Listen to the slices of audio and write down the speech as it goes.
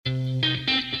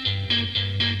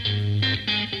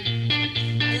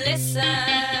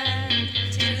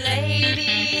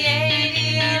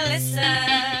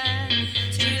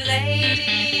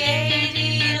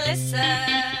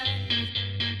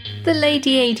the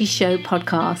Lady Adi Show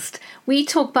podcast. We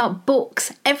talk about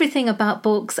books, everything about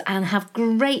books, and have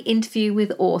great interview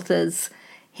with authors.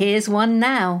 Here's one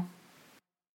now.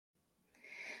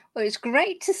 Well, it's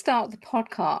great to start the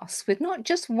podcast with not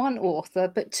just one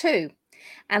author, but two.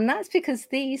 And that's because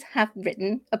these have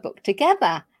written a book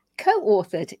together,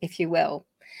 co-authored, if you will.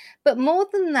 But more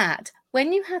than that,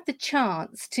 when you have the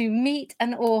chance to meet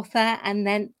an author and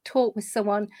then talk with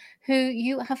someone who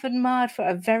you have admired for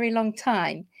a very long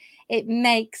time, it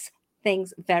makes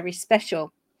things very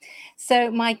special. So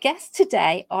my guests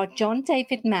today are John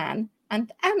David Mann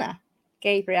and Anna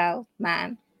Gabrielle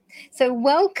Mann. So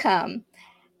welcome.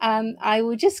 I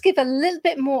will just give a little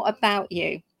bit more about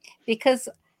you because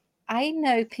I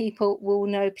know people will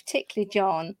know, particularly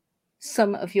John,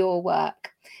 some of your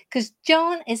work. Because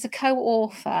John is a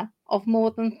co-author of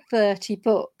more than 30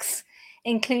 books,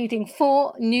 including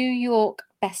 4 New York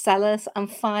bestsellers and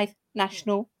 5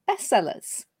 national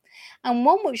bestsellers. And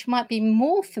one which might be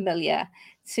more familiar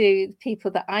to people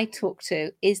that I talk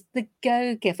to is The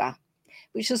Go-Giver,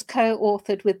 which was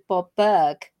co-authored with Bob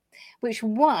Burg, which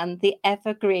won the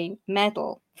Evergreen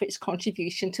Medal for its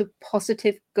contribution to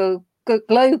positive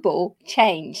global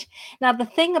change. Now, the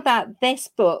thing about this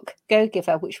book,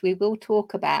 Go-Giver, which we will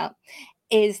talk about,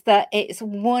 is that it's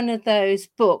one of those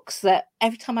books that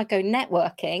every time I go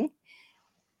networking,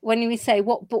 when we say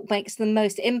what book makes the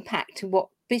most impact to what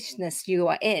business you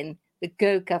are in, the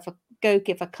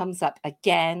Go-Giver comes up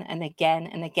again and again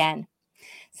and again.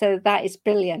 So that is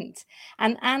brilliant.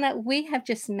 And Anna, we have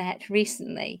just met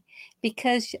recently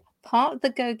because part of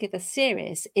the Go-Giver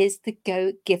series is the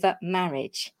Go-Giver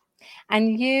Marriage.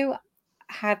 And you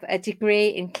have a degree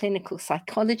in clinical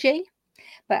psychology,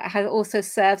 but have also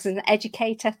served as an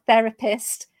educator,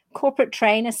 therapist, corporate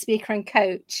trainer, speaker, and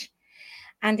coach.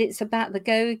 And it's about the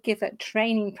Go-Giver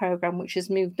training program, which has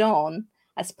moved on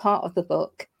as part of the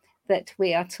book that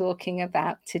we are talking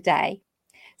about today.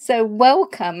 So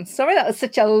welcome. Sorry that was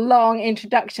such a long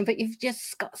introduction, but you've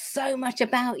just got so much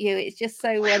about you. It's just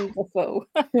so wonderful.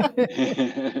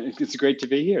 It's great to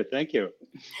be here. Thank you.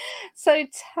 So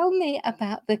tell me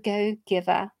about the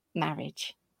Go-Giver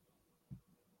Marriage.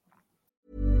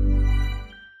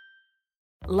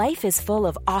 Life is full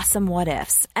of awesome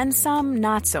what-ifs, and some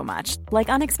not so much, like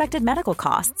unexpected medical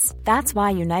costs. That's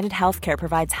why United Healthcare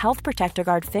provides Health Protector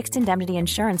Guard fixed indemnity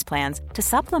insurance plans to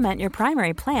supplement your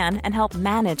primary plan and help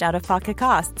manage out-of-pocket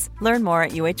costs. Learn more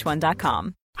at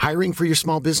uh1.com. Hiring for your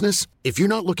small business? If you're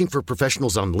not looking for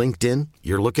professionals on LinkedIn,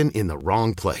 you're looking in the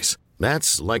wrong place.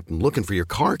 That's like looking for your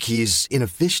car keys in a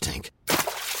fish tank.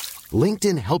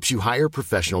 LinkedIn helps you hire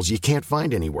professionals you can't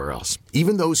find anywhere else,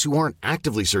 even those who aren't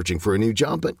actively searching for a new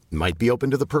job but might be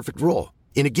open to the perfect role.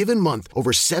 In a given month,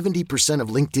 over 70% of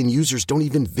LinkedIn users don't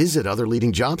even visit other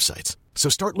leading job sites. So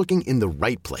start looking in the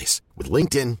right place. With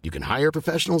LinkedIn, you can hire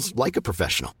professionals like a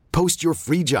professional. Post your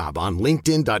free job on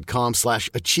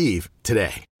linkedin.com/achieve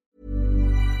today.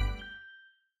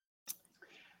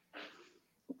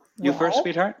 You first,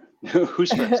 sweetheart?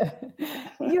 Who's first?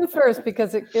 You first,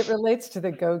 because it relates to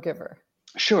the Go-Giver.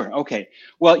 Sure. Okay.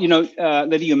 Well,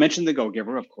 Lydia, you mentioned the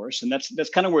Go-Giver, of course, and that's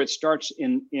kind of where it starts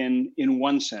in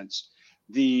one sense.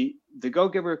 The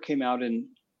Go-Giver came out in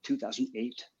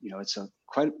 2008. It's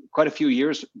quite a few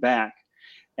years back,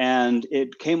 and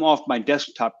it came off my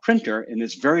desktop printer in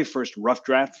its very first rough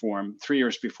draft form 3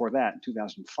 years before that, in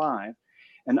 2005.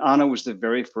 And Anna was the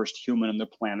very first human on the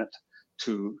planet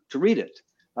to read it.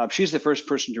 She's the first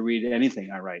person to read anything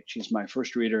I write. She's my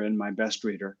first reader and my best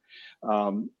reader,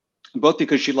 both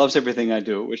because she loves everything I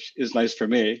do, which is nice for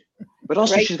me, but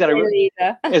also she's got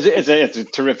it's a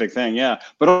terrific thing, yeah.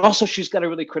 But also she's got a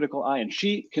really critical eye, and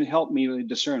she can help me really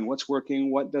discern what's working,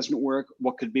 what doesn't work,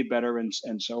 what could be better, and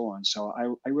so on. So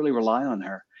I really rely on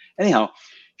her. Anyhow,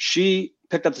 she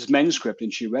picked up this manuscript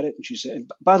and she read it, and she said,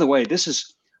 by the way,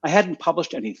 I hadn't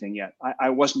published anything yet. I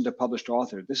wasn't a published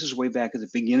author. This is way back at the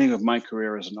beginning of my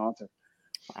career as an author.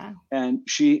 Wow. And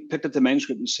she picked up the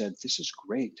manuscript and said, this is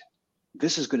great.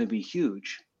 This is going to be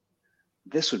huge.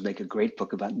 This would make a great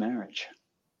book about marriage.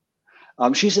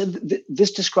 She said, this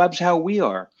describes how we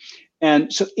are.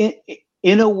 And so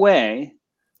in a way,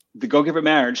 the Go-Giver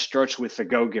Marriage starts with the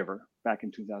Go-Giver back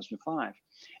in 2005.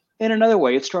 In another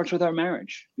way, it starts with our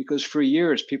marriage, because for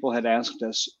years, people had asked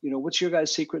us, what's your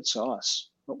guys' secret sauce?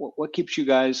 What keeps you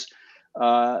guys,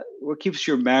 what keeps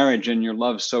your marriage and your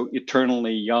love so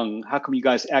eternally young? How come you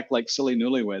guys act like silly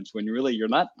newlyweds when really you're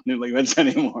not newlyweds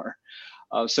anymore?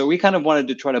 So we kind of wanted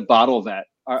to try to bottle that,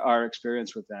 our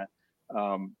experience with that.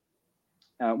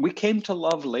 We came to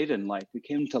love late in life. We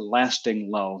came to lasting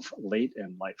love late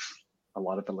in life. A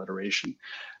lot of alliteration.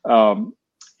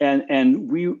 and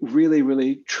we really,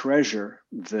 really treasure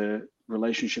the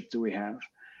relationship that we have.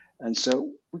 And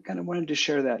so we kind of wanted to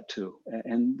share that too.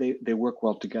 And they work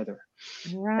well together.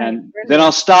 Right. And Brilliant. then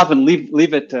I'll stop and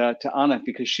leave it to Anna,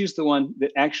 because she's the one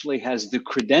that actually has the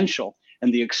credential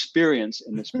and the experience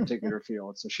in this particular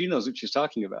field. So she knows what she's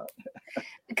talking about.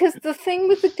 Because the thing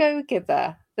with the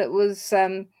Go-Giver that was,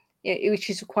 which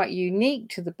is quite unique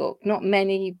to the book, not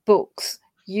many books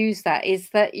use that, is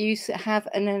that you have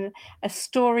a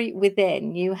story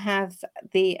within. You have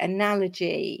the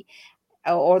analogy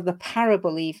or the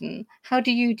parable even. How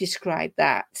do you describe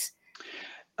that?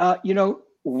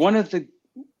 One of the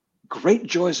great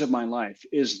joys of my life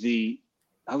is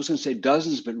I was going to say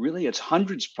dozens, but really it's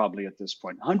hundreds probably at this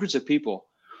point, hundreds of people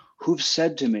who've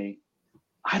said to me,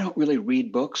 I don't really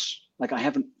read books. Like, I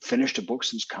haven't finished a book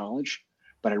since college,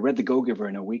 but I read The Go-Giver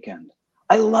in a weekend.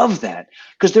 I love that,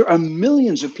 because there are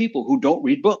millions of people who don't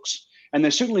read books, and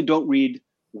they certainly don't read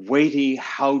weighty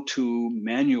how-to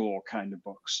manual kind of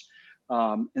books.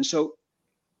 And so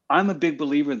I'm a big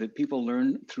believer that people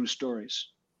learn through stories.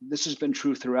 This has been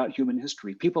true throughout human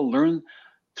history. People learn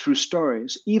through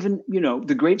stories. Even,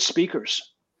 the great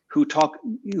speakers who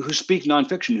speak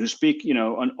nonfiction, who speak,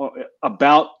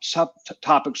 about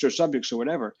topics or subjects or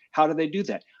whatever. How do they do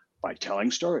that? By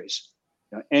telling stories.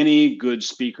 Any good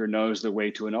speaker knows the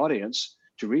way to an audience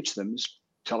to reach them is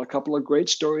tell a couple of great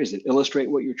stories that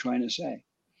illustrate what you're trying to say.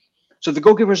 So The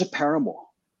Go-Giver is a parable.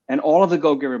 And all of the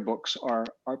Go-Giver books are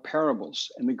parables,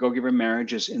 and the Go-Giver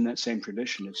marriage is in that same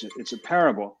tradition. It's a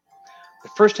parable. The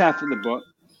first half of the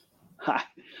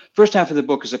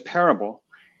book is a parable,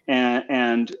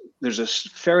 and there's a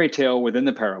fairy tale within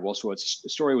the parable, so it's a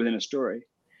story within a story.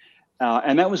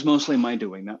 And that was mostly my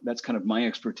doing. That's kind of my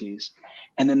expertise.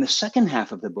 And then the second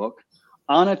half of the book,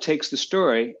 Anna takes the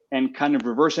story and kind of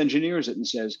reverse engineers it and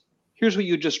says, "Here's what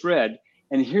you just read,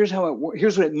 and here's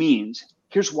here's what it means.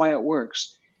 Here's why it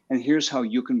works." And here's how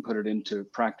you can put it into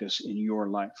practice in your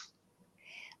life.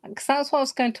 Because that's what I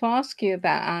was going to ask you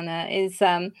about, Anna, is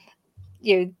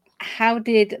how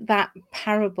did that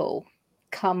parable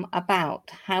come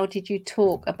about? How did you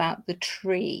talk about the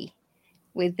tree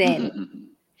within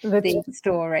the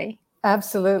story?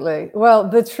 Absolutely. Well,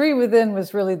 the tree within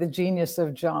was really the genius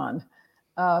of John.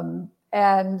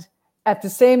 And at the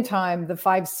same time, the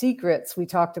 5 secrets we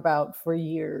talked about for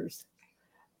years,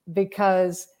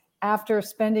 because after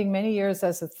spending many years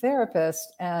as a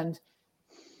therapist and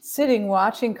sitting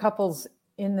watching couples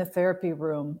in the therapy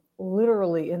room,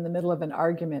 literally in the middle of an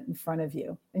argument in front of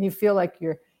you, and you feel like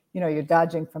you're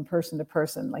dodging from person to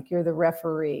person, like you're the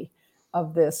referee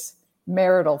of this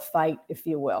marital fight, if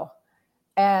you will.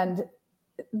 And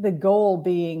the goal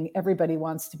being everybody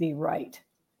wants to be right.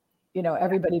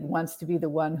 Everybody wants to be the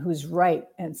one who's right,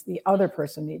 and the other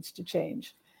person needs to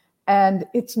change. And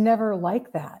it's never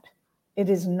like that. It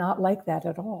is not like that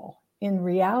at all. In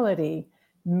reality,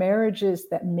 marriages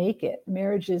that make it,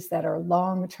 marriages that are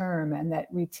long-term and that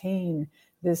retain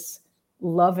this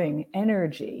loving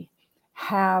energy,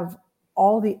 have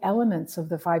all the elements of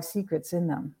the 5 secrets in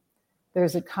them.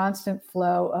 There's a constant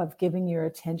flow of giving your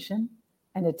attention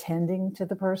and attending to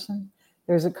the person.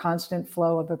 There's a constant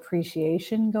flow of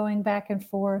appreciation going back and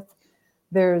forth.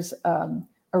 There's a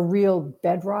real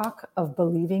bedrock of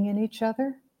believing in each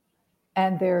other.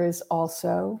 And there is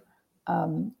also,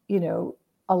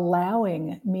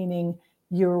 allowing, meaning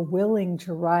you're willing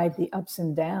to ride the ups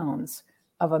and downs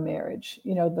of a marriage,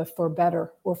 the for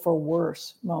better or for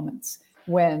worse moments.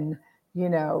 When,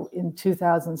 in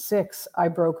 2006, I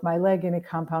broke my leg in a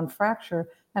compound fracture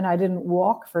and I didn't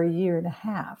walk for 1.5 years.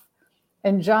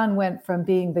 And John went from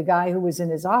being the guy who was in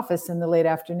his office in the late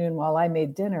afternoon while I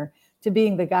made dinner to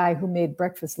being the guy who made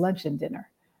breakfast, lunch, and dinner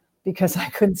because I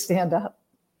couldn't stand up.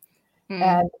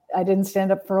 And I didn't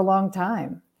stand up for a long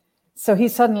time. So he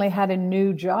suddenly had a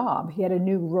new job. He had a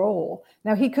new role.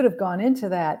 Now, he could have gone into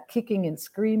that kicking and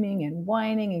screaming and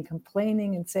whining and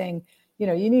complaining and saying,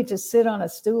 you need to sit on a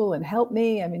stool and help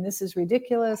me. I mean, this is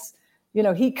ridiculous.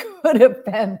 He could have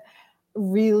been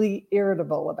really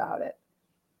irritable about it.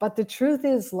 But the truth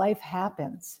is, life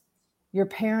happens. Your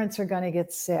parents are going to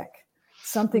get sick.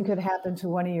 Something could happen to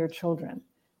one of your children.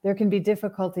 There can be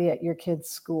difficulty at your kid's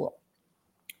school.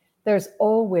 There's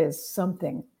always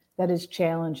something that is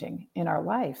challenging in our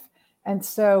life. And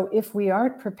so if we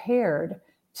aren't prepared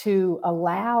to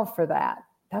allow for that,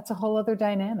 that's a whole other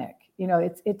dynamic.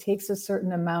 It takes a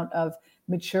certain amount of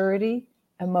maturity,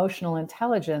 emotional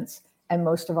intelligence, and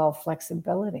most of all,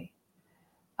 flexibility.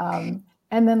 And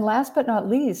then last but not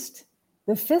least,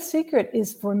 the 5th secret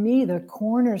is, for me, the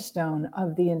cornerstone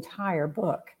of the entire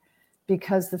book,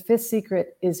 because the 5th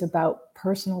secret is about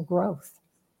personal growth.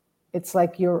 It's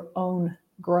like your own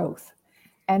growth.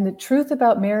 And the truth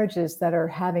about marriages that are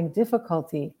having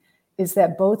difficulty is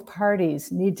that both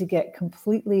parties need to get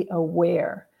completely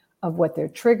aware of what their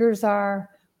triggers are,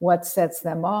 what sets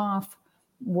them off,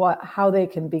 how they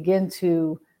can begin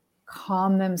to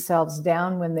calm themselves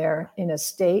down when they're in a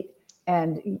state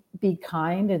and be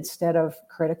kind instead of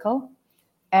critical,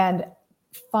 and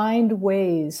find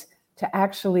ways to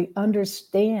actually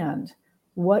understand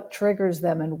what triggers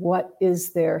them and what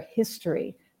is their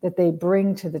history that they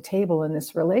bring to the table in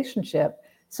this relationship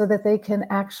so that they can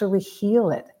actually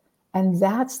heal it. And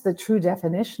that's the true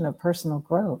definition of personal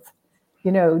growth.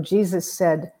 You know, Jesus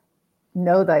said,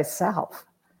 know thyself.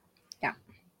 Yeah.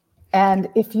 And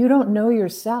if you don't know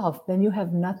yourself, then you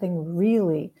have nothing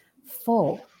really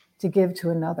full to give to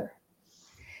another.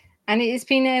 And it's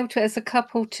being able to, as a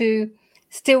couple, to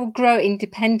still grow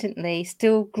independently,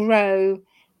 still grow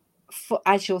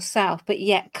as yourself, but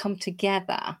yet come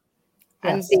together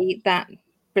and be that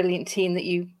brilliant team that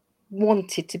you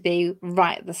wanted to be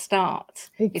right at the start.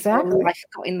 Exactly. Before life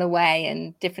got in the way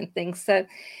and different things. So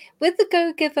with the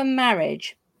Go-Giver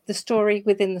marriage, the story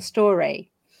within the story,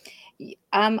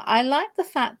 I like the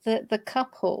fact that the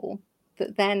couple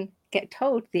that then get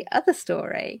told the other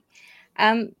story,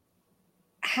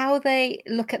 how they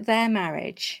look at their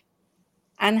marriage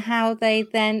and how they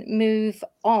then move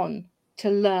on to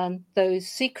learn those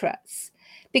secrets,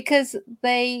 because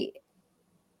they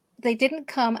didn't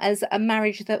come as a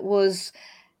marriage that was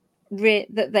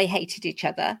that they hated each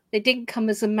other. They didn't come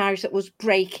as a marriage that was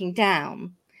breaking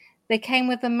down. They came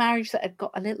with a marriage that had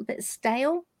got a little bit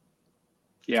stale.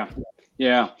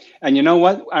 Yeah. And you know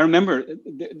what? I remember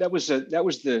that was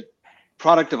the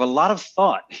product of a lot of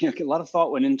thought. A lot of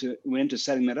thought went into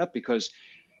setting that up, because,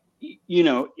 you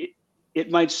know, it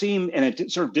might seem, and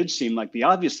it sort of did seem like the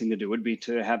obvious thing to do would be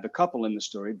to have the couple in the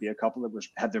story be a couple that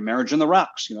had their marriage on the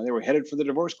rocks. You know, they were headed for the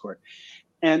divorce court.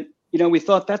 And, you know, we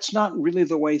thought that's not really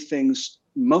the way things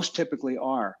most typically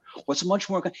are. What's much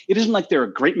more, it isn't like there are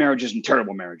great marriages and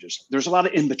terrible marriages. There's a lot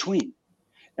of in between.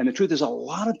 And the truth is, a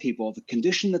lot of people, the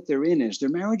condition that they're in is their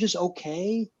marriage is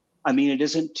okay. I mean, it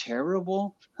isn't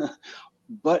terrible,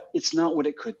 but it's not what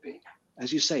it could be.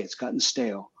 As you say, it's gotten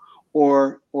stale,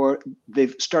 or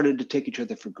they've started to take each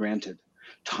other for granted.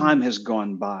 Time has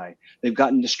gone by. They've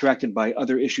gotten distracted by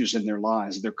other issues in their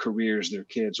lives, their careers, their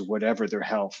kids, whatever, their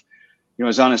health. You know,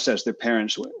 as Anna says, their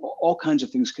parents, all kinds of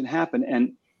things can happen.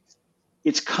 And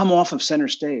it's come off of center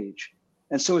stage.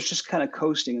 And so it's just kind of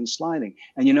coasting and sliding.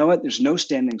 And you know what? There's no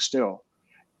standing still.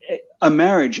 A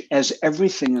marriage, as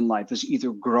everything in life, is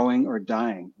either growing or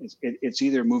dying. It's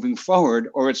either moving forward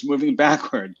or it's moving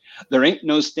backward. There ain't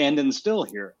no standing still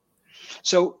here.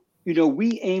 So, you know,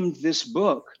 we aimed this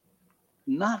book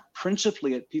not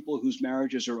principally at people whose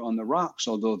marriages are on the rocks,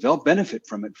 although they'll benefit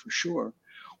from it for sure.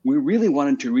 We really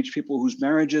wanted to reach people whose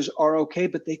marriages are okay,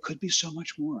 but they could be so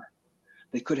much more.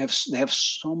 They have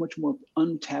so much more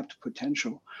untapped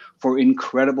potential for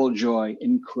incredible joy,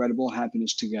 incredible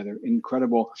happiness together,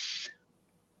 incredible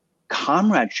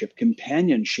comradeship,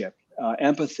 companionship,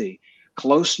 empathy,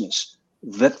 closeness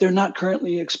that they're not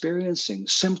currently experiencing,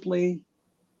 simply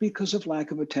because of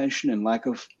lack of attention and lack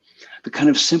of the kind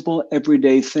of simple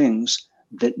everyday things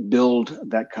that build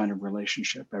that kind of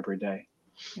relationship every day.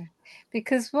 Yeah.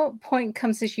 Because what point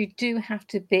comes is you do have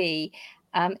to be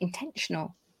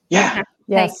intentional. Yeah.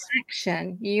 You have to take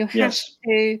action. You have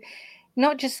to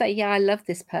not just say, yeah, I love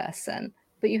this person,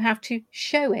 but you have to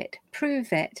show it,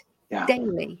 prove it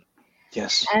daily.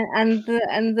 Yes. And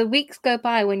the weeks go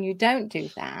by when you don't do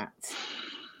that,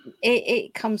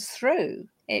 it comes through.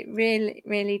 It really,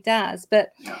 really does.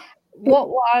 But what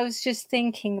I was just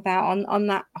thinking about on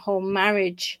that whole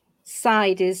marriage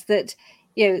side is that,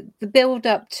 you know, the build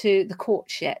up to the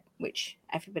courtship, which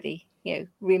everybody, you know,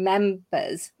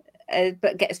 remembers,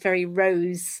 but gets very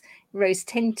rose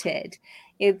tinted.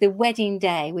 You know, the wedding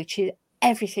day, which is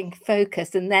everything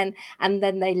focused, and then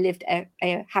they lived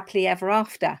happily ever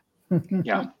after.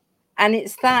 Yeah. And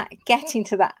it's that getting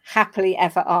to that happily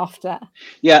ever after.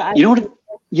 Yeah. You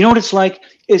know what it's like?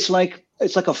 It's like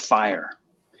a fire.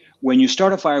 When you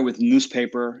start a fire with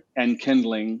newspaper and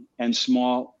kindling and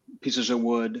small pieces of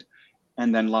wood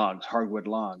and then logs, hardwood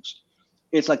logs,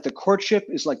 it's like the courtship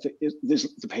is like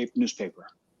the paper, newspaper.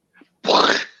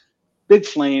 Big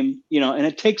flame, you know, and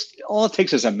it takes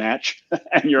is a match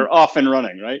and you're off and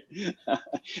running, right?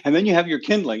 And then you have your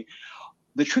kindling.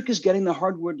 The trick is getting the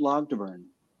hardwood log to burn.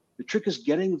 The trick is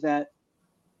getting that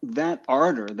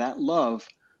ardor, that love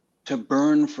to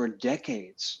burn for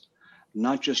decades,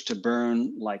 not just to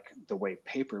burn like the way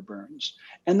paper burns.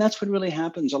 And that's what really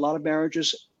happens. A lot of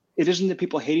marriages, it isn't that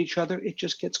people hate each other, it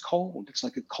just gets cold. It's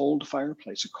like a cold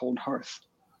fireplace, a cold hearth.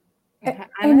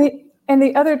 And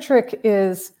the other trick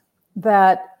is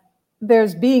that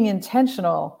there's being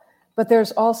intentional, but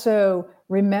there's also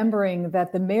remembering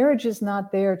that the marriage is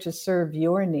not there to serve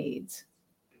your needs.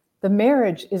 The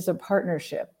marriage is a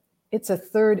partnership. It's a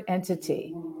third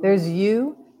entity. There's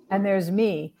you and there's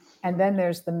me, and then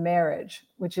there's the marriage,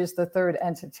 which is the third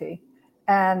entity.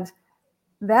 And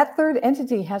that third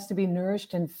entity has to be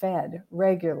nourished and fed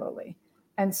regularly.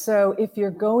 And so if you're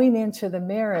going into the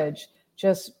marriage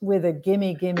just with a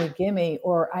gimme, gimme, gimme,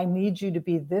 or I need you to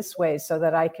be this way so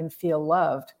that I can feel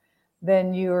loved,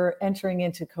 then you're entering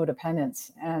into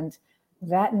codependence. And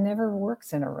that never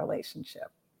works in a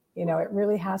relationship. You know, it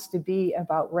really has to be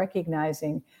about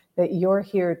recognizing that you're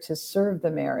here to serve the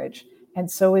marriage, and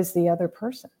so is the other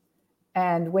person.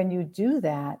 And when you do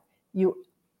that,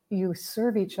 you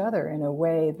serve each other in a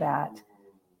way that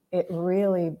it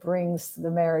really brings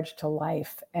the marriage to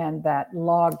life, and that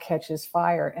log catches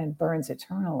fire and burns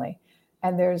eternally.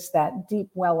 And there's that deep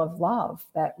well of love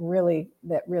that really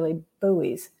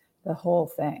buoys the whole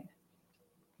thing.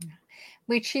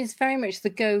 Which is very much the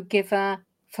Go-Giver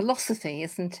philosophy,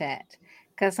 isn't it?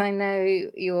 Because I know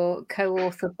your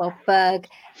co-author, Bob Burg,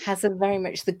 has a very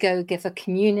much the Go-Giver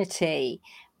community.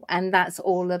 And that's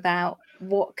all about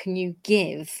what can you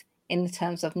give in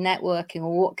terms of networking,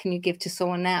 or what can you give to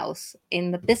someone else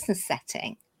in the business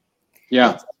setting.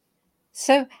 Yeah.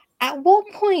 So at what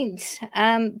point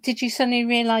did you suddenly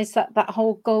realize that that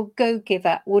whole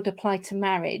Go-Giver would apply to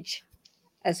marriage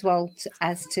as well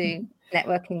as to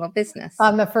networking or business?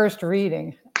 On the first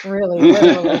reading, really,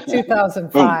 literally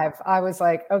 2005, I was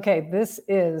like, okay, this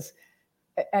is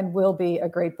and will be a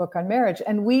great book on marriage.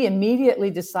 And we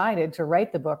immediately decided to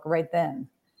write the book right then.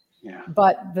 Yeah.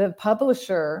 But the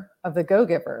publisher of the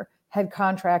Go-Giver had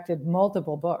contracted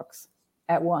multiple books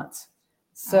at once.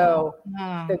 So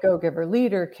the Go-Giver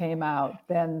Leader came out,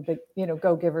 then the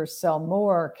Go-Givers Sell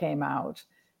More came out,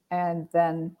 and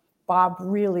then Bob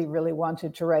really, really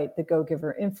wanted to write the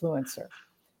Go-Giver Influencer.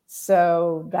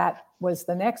 So that was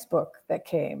the next book that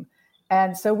came.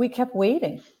 And so we kept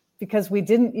waiting because we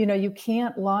didn't, you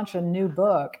can't launch a new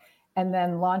book and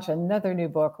then launch another new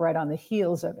book right on the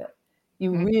heels of it.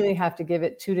 You really have to give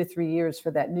it 2 to 3 years for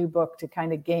that new book to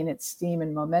kind of gain its steam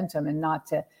and momentum, and not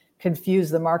to confuse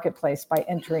the marketplace by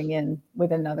entering in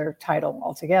with another title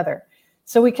altogether.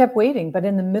 So we kept waiting. But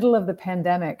in the middle of the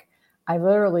pandemic, I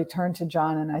literally turned to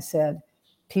John and I said,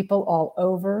 people all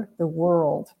over the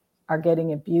world are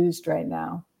getting abused right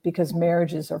now because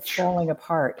marriages are falling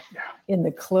apart in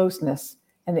the closeness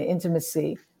and the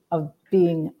intimacy of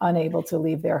being unable to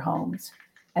leave their homes.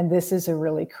 And this is a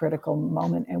really critical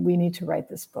moment, and we need to write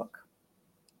this book.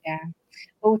 Yeah.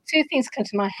 Well, 2 things come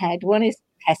to my head. One is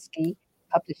pesky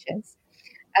publishers,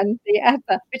 and the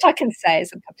other, which I can say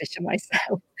as a publisher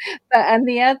myself, and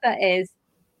the other is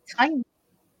time.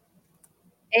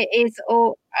 It is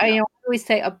all, I always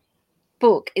say a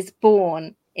book is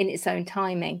born in its own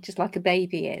timing, just like a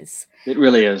baby is. It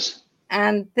really is.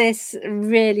 And this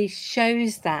really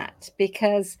shows that,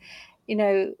 because,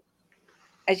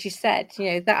 as you said,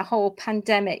 that whole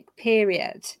pandemic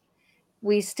period,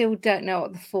 we still don't know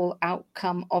what the full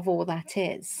outcome of all that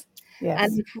is. Yes.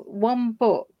 And if one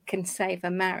book can save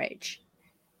a marriage,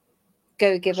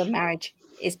 Go-Giver Marriage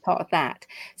is part of that.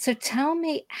 So tell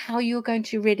me how you're going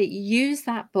to really use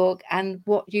that book and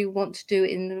what you want to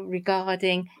do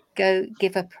regarding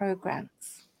Go-Giver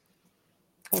programs,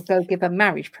 or Go-Giver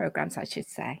Marriage programs, I should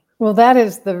say. Well, that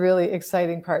is the really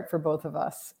exciting part for both of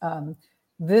us.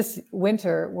 This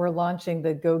winter, we're launching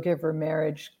the Go-Giver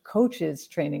Marriage Coaches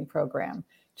Training Program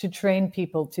to train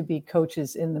people to be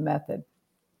coaches in the method.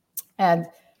 And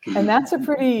that's a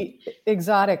pretty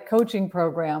exotic coaching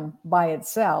program by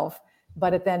itself,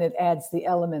 but then it adds the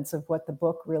elements of what the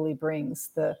book really brings,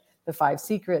 the 5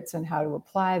 secrets and how to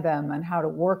apply them and how to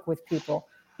work with people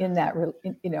in that,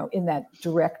 in that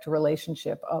direct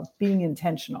relationship of being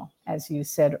intentional, as you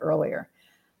said earlier.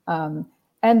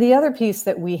 And the other piece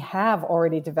that we have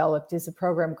already developed is a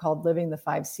program called Living the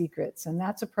 5 Secrets. And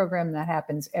that's a program that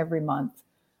happens every month.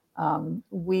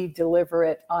 We deliver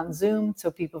it on Zoom,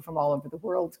 so people from all over the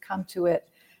world come to it.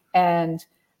 And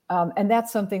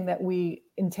that's something that we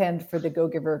intend for the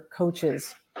Go-Giver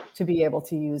coaches to be able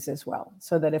to use as well,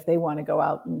 so that if they want to go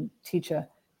out and teach a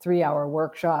 3-hour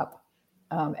workshop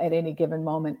at any given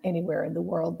moment, anywhere in the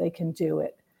world, they can do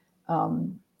it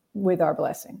with our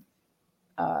blessing.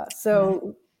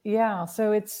 So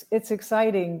it's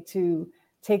exciting to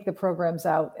take the programs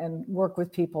out and work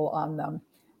with people on them.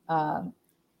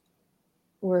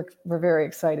 We're very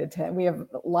excited we have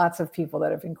lots of people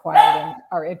that have inquired and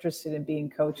are interested in being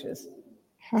coaches.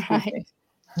 Right.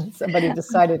 Somebody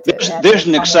decided to. There's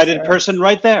an excited person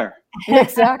right there.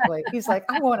 Exactly. He's like,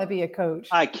 I want to be a coach.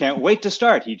 I can't wait to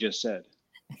start, he just said.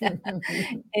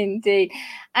 Indeed.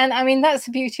 And I mean, that's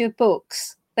the beauty of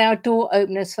books. They are door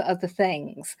openers for other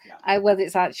things, whether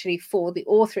it's actually for the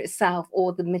author itself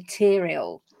or the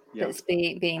material that's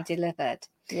being delivered.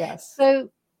 Yes. So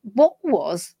what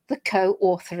was the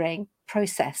co-authoring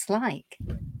process like?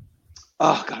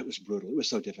 Oh, God, it was brutal. It was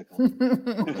so difficult.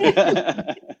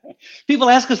 People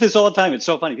ask us this all the time. It's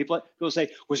so funny. People say,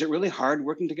 was it really hard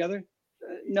working together?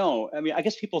 No. I mean, I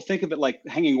guess people think of it like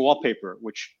hanging wallpaper,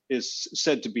 which is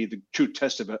said to be the true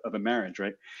test of a marriage,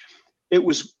 right? It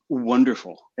was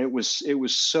wonderful. It was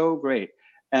so great.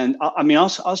 And I mean,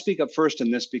 I'll speak up first in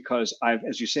this because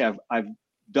as you say, I've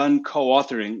done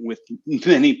co-authoring with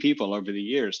many people over the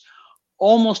years.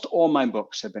 Almost all my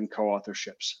books have been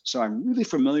co-authorships. So I'm really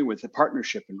familiar with the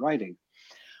partnership in writing.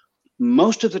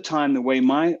 Most of the time, the way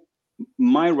my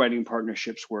writing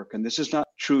partnerships work, and this is not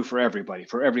true for everybody,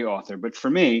 for every author, but for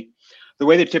me, the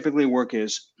way they typically work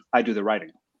is I do the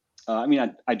writing. I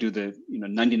do the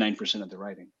 99% of the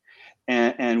writing.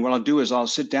 And what I'll do is I'll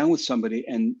sit down with somebody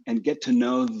and get to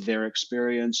know their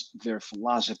experience, their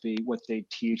philosophy, what they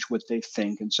teach, what they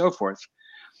think, and so forth.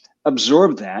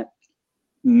 Absorb that,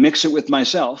 mix it with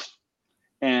myself,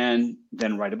 and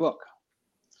then write a book.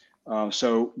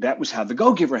 So that was how The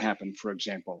Go-Giver happened, for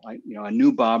example. I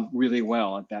knew Bob really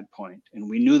well at that point, and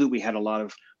we knew that we had a lot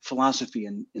of philosophy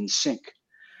in sync.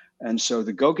 And so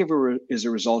The Go-Giver is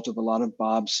a result of a lot of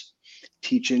Bob's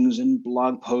teachings and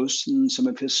blog posts and some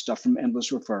of his stuff from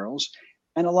Endless Referrals,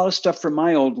 and a lot of stuff from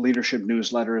my old leadership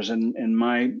newsletters and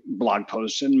my blog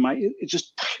posts, and it's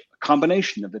just a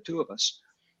combination of the two of us.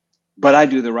 But I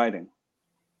do the writing.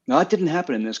 Now, that didn't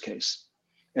happen in this case.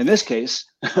 In this case,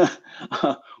 I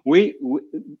kind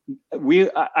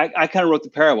of wrote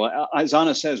the parable. As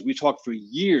Anna says, we talked for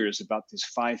years about these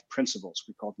 5 principles.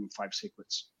 We called them 5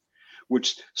 secrets,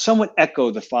 which somewhat echo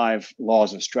the 5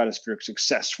 laws of stratospheric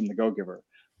success from The Go-Giver,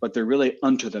 but they're really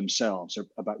unto themselves,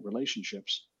 about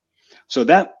relationships. So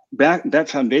that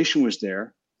foundation was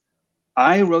there.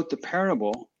 I wrote the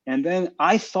parable, and then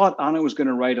I thought Anna was going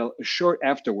to write a short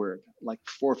afterword, like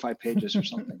 4 or 5 pages or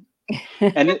something.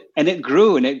 and it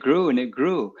grew and it grew and it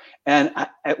grew. And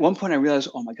at one point I realized,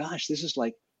 oh my gosh, this is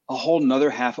like a whole nother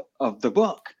half of the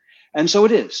book. And so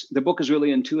it is. The book is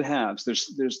really in 2 halves.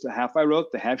 There's the half I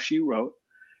wrote, the half she wrote.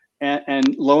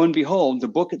 And lo and behold, the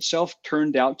book itself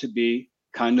turned out to be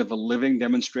kind of a living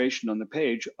demonstration on the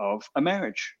page of a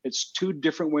marriage. It's 2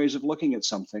 different ways of looking at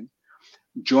something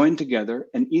joined together,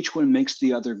 and each one makes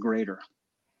the other greater.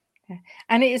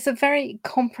 And it is a very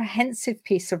comprehensive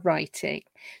piece of writing.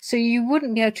 So you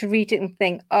wouldn't be able to read it and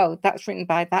think, oh, that's written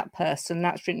by that person,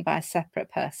 that's written by a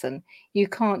separate person. You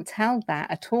can't tell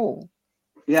that at all.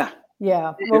 Yeah.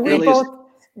 Yeah. Well, we both,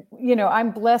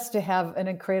 I'm blessed to have an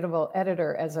incredible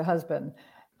editor as a husband.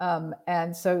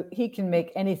 And so he can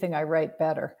make anything I write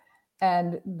better.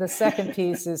 And the second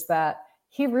piece is that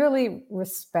he really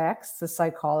respects the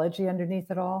psychology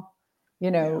underneath it all.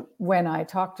 When I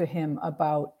talk to him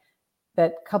about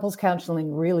that couples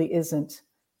counseling really isn't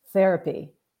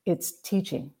therapy, it's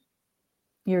teaching.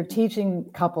 You're teaching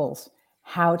couples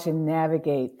how to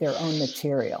navigate their own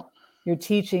material. You're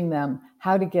teaching them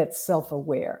how to get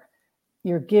self-aware.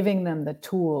 You're giving them the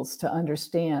tools to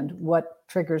understand what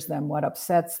triggers them, what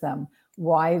upsets them,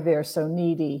 why they're so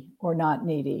needy or not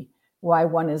needy, why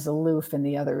one is aloof and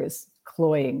the other is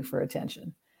cloying for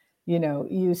attention.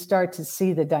 You start to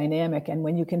see the dynamic, and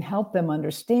when you can help them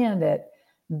understand it,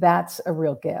 that's a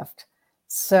real gift.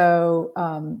 So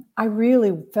I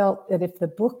really felt that if the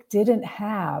book didn't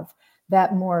have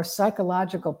that more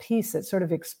psychological piece that sort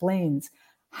of explains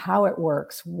how it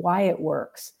works,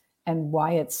 and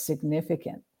why it's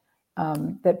significant,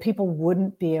 that people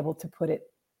wouldn't be able to put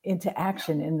it into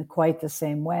action in quite the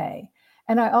same way.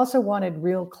 And I also wanted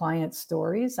real client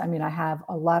stories. I mean, I have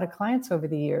a lot of clients over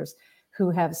the years who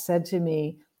have said to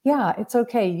me, yeah, it's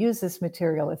okay, use this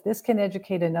material. If this can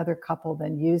educate another couple,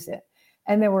 then use it.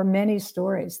 And there were many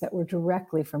stories that were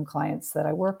directly from clients that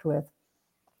I worked with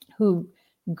who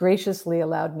graciously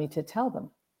allowed me to tell them.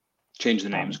 Change the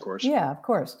names, of course. Yeah, of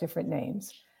course, different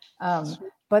names.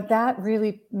 But that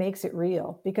really makes it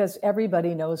real, because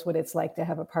everybody knows what it's like to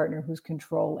have a partner who's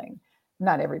controlling.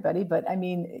 Not everybody, but I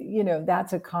mean,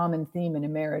 that's a common theme in a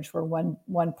marriage where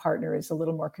one partner is a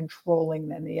little more controlling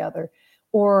than the other,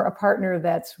 or a partner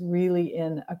that's really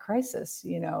in a crisis.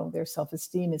 Their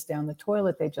self-esteem is down the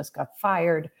toilet. They just got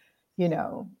fired,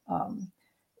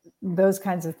 those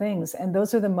kinds of things. And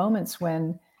those are the moments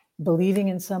when believing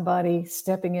in somebody,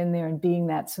 stepping in there and being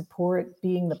that support,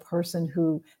 being the person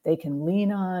who they can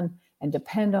lean on and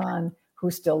depend on, who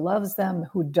still loves them,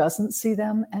 who doesn't see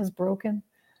them as broken.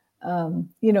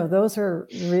 Those are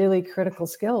really critical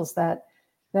skills that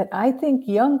I think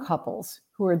young couples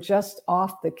who are just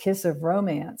off the kiss of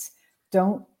romance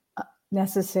don't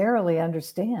necessarily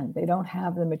understand. They don't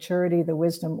have the maturity, the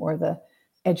wisdom, or the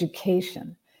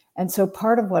education. And so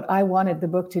part of what I wanted the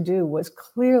book to do was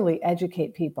clearly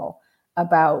educate people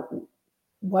about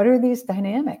what are these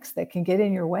dynamics that can get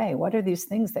in your way? What are these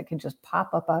things that can just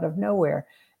pop up out of nowhere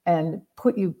and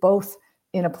put you both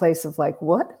in a place of like,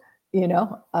 what?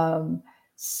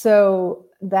 So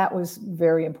that was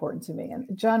very important to me. And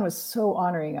John was so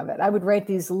honoring of it. I would write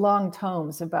these long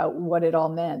tomes about what it all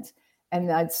meant.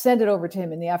 And I'd send it over to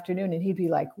him in the afternoon and he'd be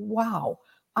like, wow,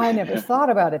 I never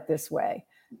thought about it this way.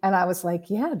 And I was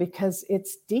like, yeah, because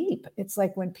it's deep. It's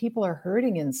like when people are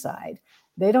hurting inside,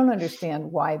 they don't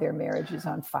understand why their marriage is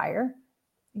on fire,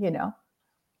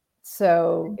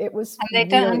 So it was, and they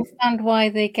don't understand why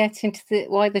they get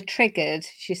why they're triggered,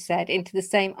 she said, into the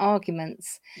same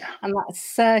arguments and that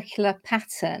circular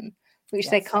pattern, which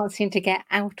they can't seem to get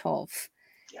out of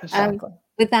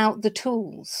without the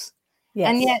tools. Yes.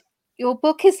 And yet your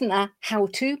book isn't a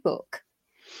how-to book.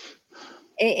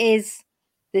 It is,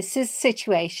 this is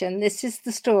situation, this is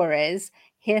the stories,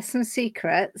 here's some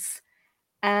secrets.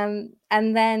 And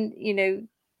then,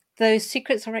 those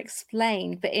secrets are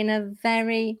explained, but in a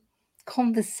very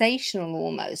conversational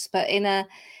almost, but in a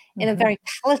very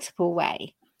palatable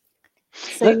way.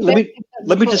 So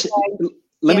let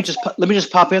me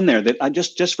just pop in there that I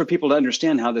just for people to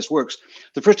understand how this works.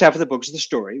 The first half of the book is the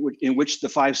story in which the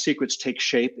 5 secrets take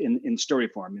shape in story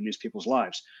form in these people's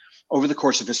lives over the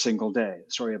course of a single day.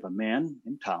 The story of a man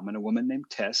named Tom and a woman named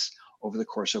Tess over the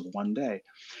course of one day.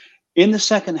 In the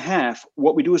second half,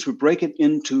 what we do is we break it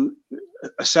into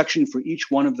a section for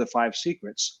each one of the 5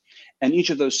 secrets. And each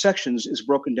of those sections is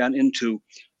broken down into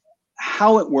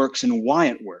how it works and why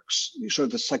it works, sort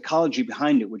of the psychology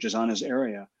behind it, which is Anna's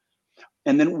area.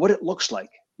 And then what it looks like,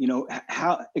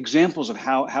 how examples of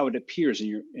how it appears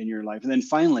in your life. And then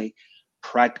finally,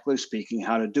 practically speaking,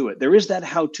 how to do it. There is that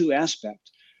how-to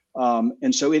aspect.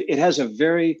 And so it has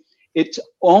it's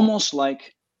almost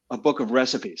like a book of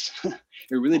recipes.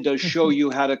 It really does show you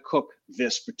how to cook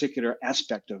this particular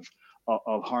aspect of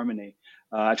harmony.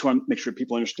 I just want to make sure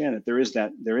people understand that there is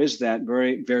that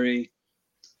very, very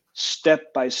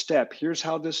step by step. Here's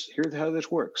how this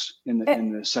works in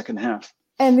the second half.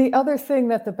 And the other thing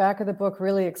that the back of the book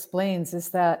really explains is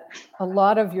that a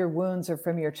lot of your wounds are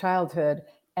from your childhood,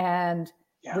 and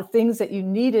the things that you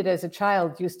needed as a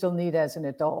child, you still need as an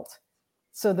adult.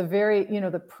 So the very,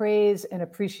 the praise and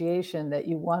appreciation that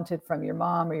you wanted from your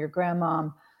mom or your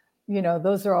grandmom,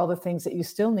 those are all the things that you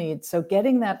still need. So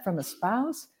getting that from a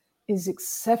spouse is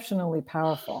exceptionally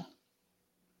powerful.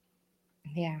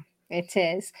 Yeah, it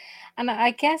is. And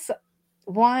I guess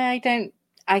why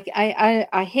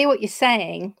I hear what you're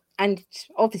saying, and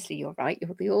obviously you're right,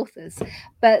 you're the authors,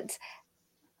 but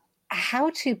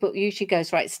how-to book usually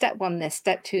goes, right, step 1 this,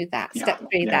 step 2 that, step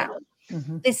 3 that.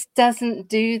 Mm-hmm. This doesn't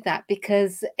do that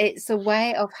because it's a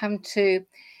way of having to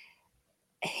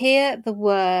hear the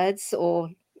words or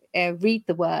read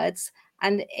the words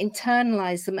and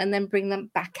internalize them and then bring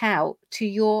them back out to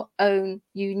your own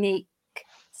unique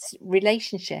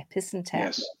relationship, isn't it?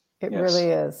 Yes. It really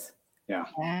is. Yeah.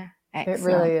 It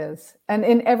really is. And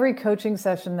in every coaching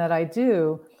session that I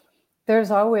do,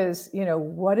 there's always,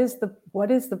 what is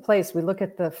the place? We look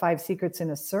at the 5 secrets in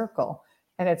a circle.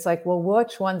 And it's like, well,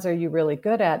 which ones are you really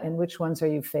good at and which ones are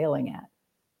you failing at?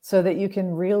 So that you can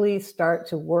really start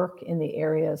to work in the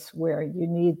areas where you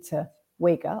need to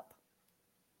wake up.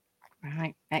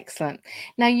 Right. Excellent.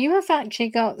 Now, you have actually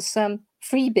got some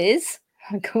freebies,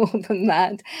 I call them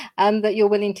that you're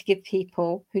willing to give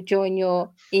people who join your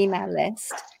email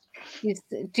list.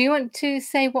 Do you want to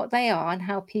say what they are and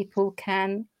how people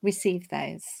can receive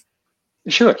those?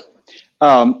 Sure.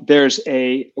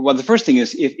 The first thing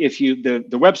is if you, the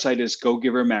website is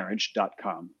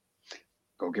gogivermarriage.com,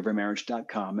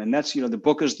 gogivermarriage.com. And that's, the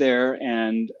book is there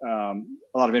and a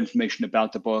lot of information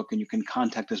about the book, and you can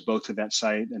contact us both through that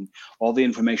site, and all the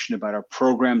information about our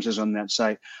programs is on that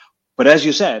site. But as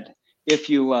you said, if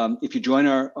you join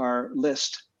our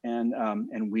list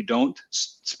and we don't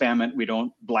spam it, we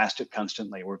don't blast it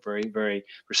constantly. We're very, very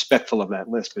respectful of that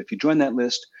list. But if you join that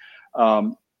list,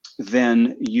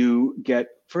 then you get,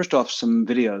 first off, some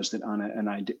videos that Anna and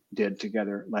I did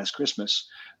together last Christmas.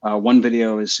 One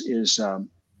video is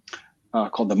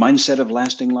called The Mindset of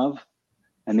Lasting Love,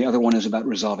 and the other one is about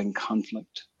resolving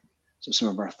conflict. So some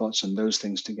of our thoughts on those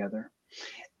things together.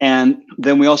 And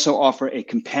then we also offer a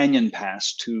companion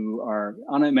pass to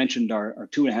Anna mentioned our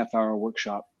 2.5-hour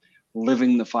workshop,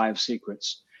 Living the 5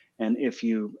 Secrets. And if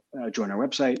you join our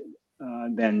website,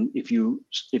 then if you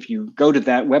go to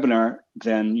that webinar,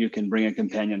 then you can bring a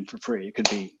companion for free. It could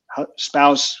be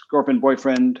spouse, girlfriend,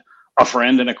 boyfriend, a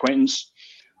friend, an acquaintance,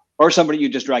 or somebody you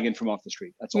just drag in from off the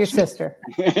street. That's your also sister.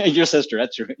 your sister.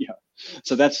 That's your, yeah.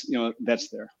 So that's, that's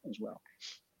there as well.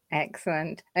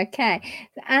 Excellent. Okay.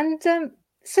 And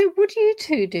so what do you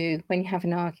two do when you have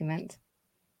an argument?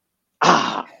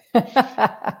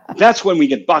 That's when we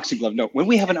get boxing glove. No, when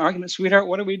we have an argument, sweetheart,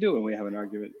 what do we do when we have an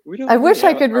argument? We don't. I wish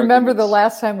I could remember the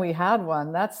arguments. last time we had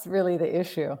one. That's really the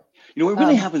issue. What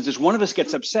really happens is one of us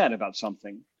gets upset about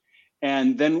something,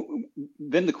 and then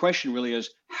the question really is,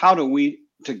 how do we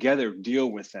together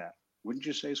deal with that? Wouldn't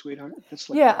you say, sweetheart? That's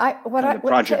like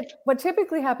what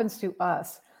typically happens to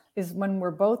us is when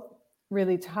we're both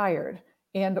really tired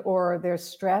and or there's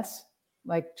stress,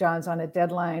 like John's on a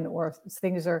deadline or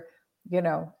things are,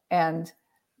 and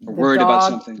worried about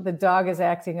something. The dog is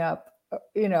acting up,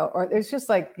 or there's just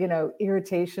like,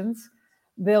 irritations.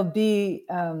 There'll be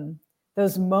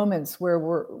those moments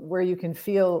where you can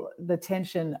feel the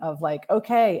tension of like,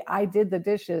 okay, I did the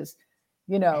dishes,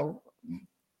 the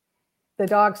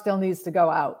dog still needs to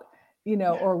go out,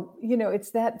 or,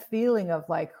 it's that feeling of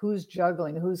like, who's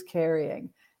juggling, who's carrying.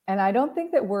 And I don't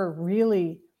think that we're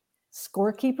really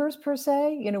scorekeepers per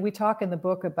se. We talk in the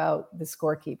book about the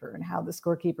scorekeeper and how the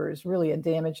scorekeeper is really a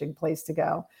damaging place to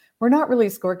go. We're not really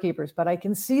scorekeepers, but I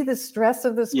can see the stress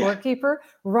of the scorekeeper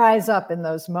rise up in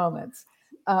those moments.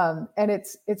 And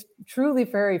it's truly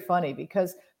very funny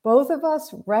because both of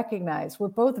us recognize we're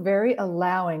both very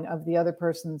allowing of the other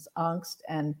person's angst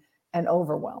and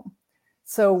overwhelm.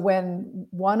 So when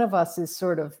one of us is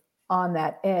sort of on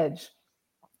that edge,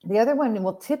 the other one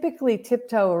will typically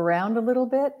tiptoe around a little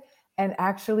bit and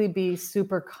actually be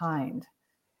super kind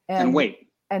and wait.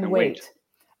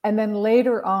 And then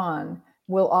later on,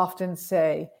 we'll often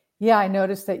say, yeah, I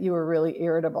noticed that you were really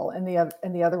irritable. And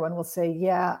the other one will say,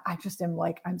 yeah, I just am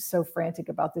like, I'm so frantic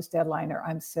about this deadline, or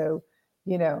I'm so,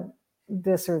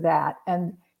 this or that.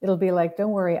 And it'll be like,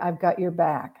 don't worry, I've got your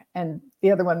back. And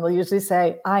the other one will usually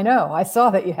say, I know, I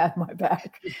saw that you had my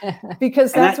back.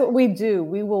 Because that's what we do.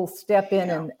 We will step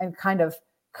in and kind of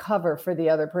cover for the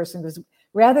other person, because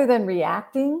rather than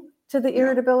reacting to the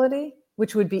irritability,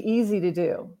 which would be easy to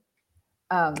do,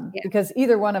 because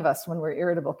either one of us, when we're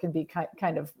irritable, can be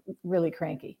kind of really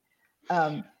cranky.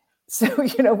 So,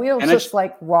 we'll just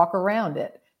like walk around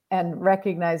it and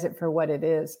recognize it for what it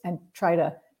is and try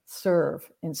to serve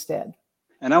instead.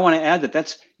 And I want to add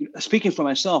that's speaking for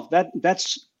myself,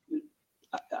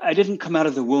 I didn't come out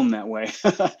of the womb that way.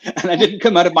 And I didn't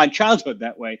come out of my childhood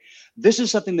that way. This is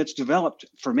something that's developed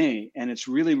for me. And it's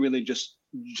really, really just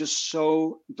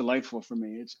so delightful for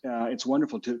me. It's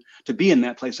wonderful to be in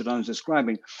that place that I was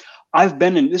describing. I've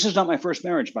been in, this is not my first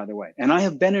marriage, by the way. And I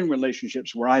have been in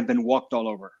relationships where I've been walked all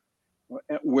over,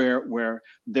 where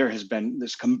there has been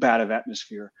this combative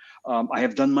atmosphere. I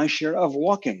have done my share of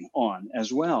walking on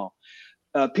as well.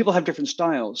 People have different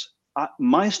styles.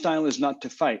 My style is not to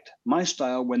fight. My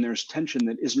style, when there's tension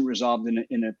that isn't resolved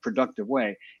in a productive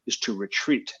way, is to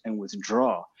retreat and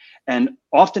withdraw. And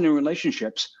often in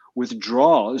relationships,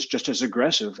 withdrawal is just as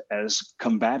aggressive as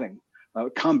combat.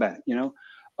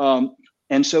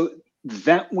 And so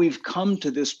that we've come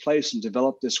to this place and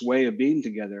developed this way of being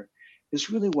together is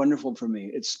really wonderful for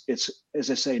me. It's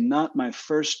as I say, not my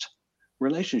first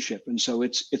relationship, and so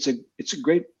it's a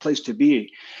great place to be.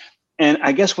 And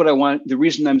I guess the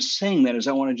reason I'm saying that is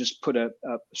I want to just put a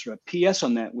sort of PS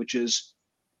on that, which is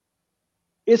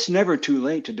it's never too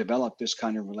late to develop this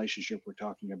kind of relationship we're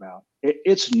talking about.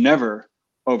 It's never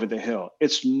over the hill.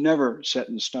 It's never set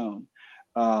in stone.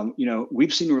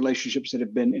 We've seen relationships that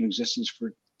have been in existence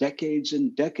for decades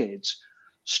and decades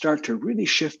start to really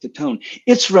shift the tone.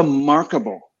 It's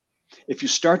remarkable. If you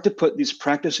start to put these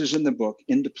practices in the book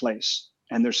into place,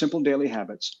 and they're simple daily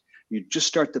habits, you just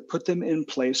start to put them in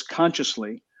place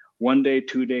consciously, 1 day,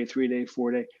 2 day, 3 day,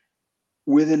 4 day,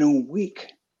 within a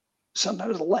week,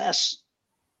 sometimes less,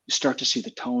 you start to see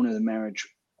the tone of the marriage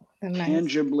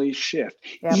tangibly shift,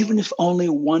 even if only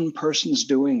one person's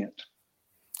doing it.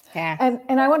 Yeah.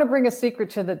 And I want to bring a secret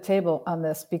to the table on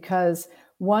this, because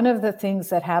one of the things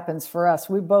that happens for us,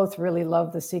 we both really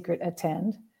love the secret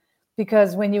attend,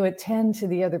 because when you attend to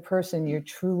the other person, you're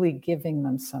truly giving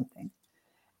them something.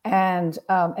 And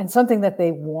something that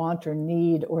they want or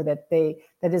need, or that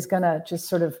is going to just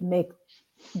sort of make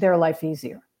their life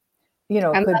easier.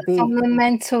 And could that's be on the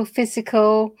mental,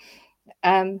 physical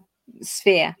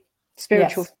sphere,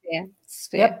 spiritual sphere.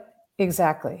 Yep,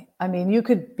 exactly. I mean, you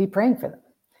could be praying for them,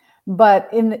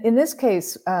 but in this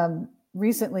case,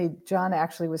 recently, John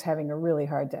actually was having a really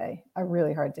hard day.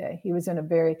 He was in a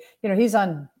very, he's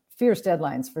on fierce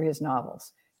deadlines for his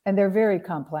novels, and they're very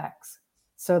complex.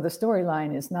 So the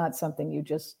storyline is not something you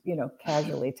just,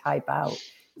 casually type out.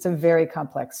 It's a very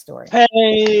complex story.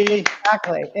 Hey,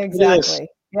 Exactly.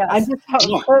 Yes. I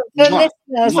just for the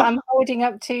listeners, I'm holding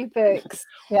up 2 books.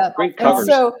 Yeah, great covers.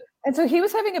 And so he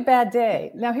was having a bad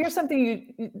day. Now, here's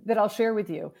something that I'll share with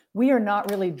you. We are not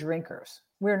really drinkers.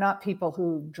 We're not people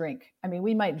who drink. I mean,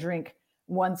 we might drink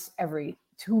once every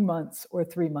 2 months or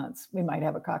 3 months. We might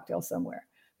have a cocktail somewhere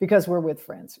because we're with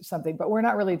friends or something, but we're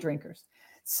not really drinkers.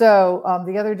 So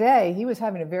the other day, he was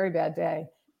having a very bad day.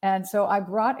 And so I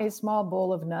brought a small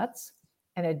bowl of nuts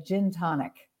and a gin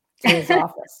tonic to his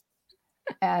office.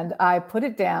 And I put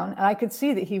it down, and I could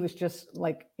see that he was just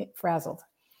like frazzled.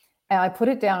 And I put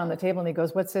it down on the table, and he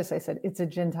goes, "What's this?" I said, "It's a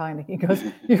gin tonic." He goes,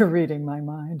 "You're reading my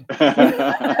mind."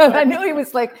 I knew he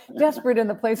was like desperate in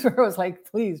the place where I was like,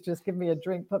 "Please just give me a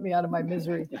drink, put me out of my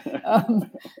misery."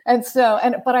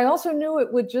 But I also knew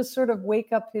it would just sort of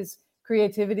wake up his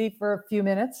creativity for a few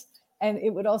minutes. And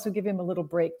it would also give him a little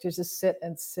break to just sit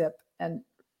and sip and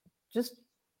just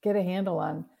get a handle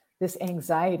on this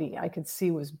anxiety I could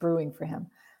see was brewing for him.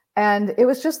 And it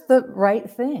was just the right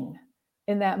thing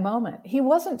in that moment. He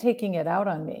wasn't taking it out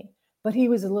on me, but he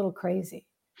was a little crazy.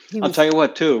 I'll tell you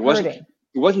what, too. It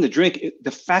wasn't the drink.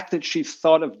 The fact that she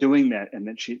thought of doing that and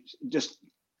that she just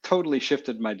totally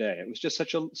shifted my day. It was just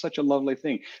such a lovely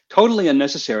thing. Totally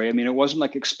unnecessary. I mean, it wasn't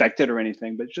like expected or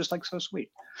anything, but just like so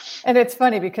sweet. And it's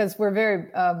funny because we're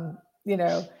very,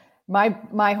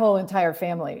 my whole entire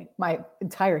family, my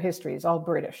entire history is all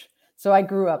British. So I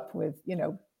grew up with,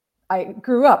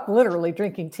 literally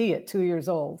drinking tea at 2 years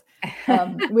old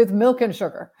with milk and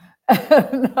sugar.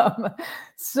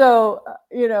 So,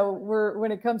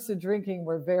 when it comes to drinking,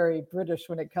 we're very British.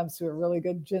 When it comes to a really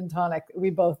good gin tonic,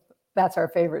 that's our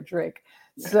favorite drink.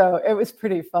 So it was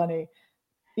pretty funny,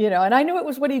 and I knew it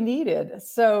was what he needed.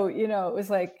 So, it was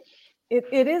like,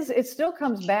 it still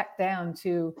comes back down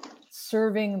to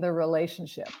serving the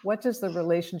relationship. What does the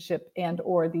relationship and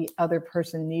or the other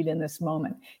person need in this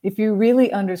moment? If you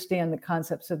really understand the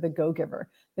concepts of the go-giver,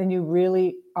 then you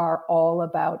really are all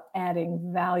about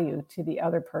adding value to the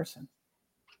other person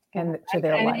and to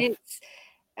their life.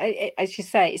 It's, as you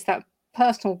say, it's that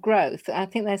personal growth. I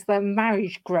think there's the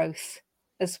marriage growth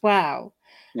as well.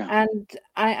 Yeah. And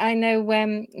I know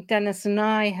when Dennis and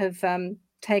I have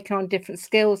taken on different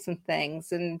skills and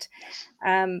things and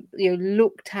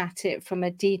looked at it from a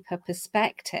deeper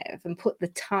perspective and put the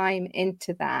time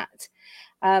into that.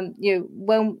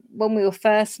 When we were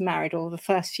first married, or the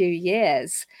first few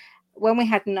years, when we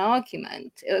had an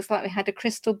argument, it was like we had a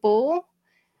crystal ball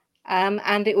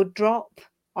and it would drop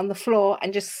on the floor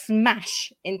and just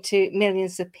smash into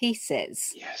millions of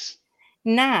pieces. Yes.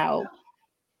 Now,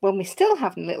 when we still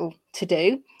have a little to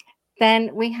do,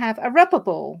 then we have a rubber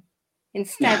ball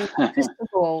instead of a crystal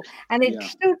ball, and it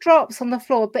still drops on the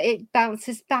floor, but it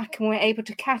bounces back and we're able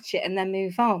to catch it and then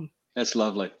move on. That's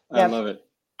lovely. I love it.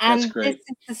 And that's great. This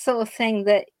is the sort of thing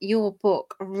that your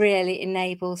book really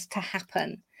enables to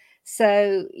happen.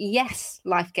 So yes,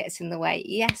 life gets in the way.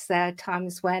 Yes, there are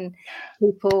times when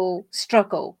people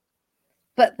struggle,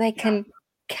 but they can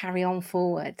carry on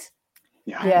forward.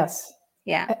 Yeah. Yes.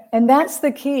 Yeah. And that's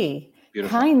the key.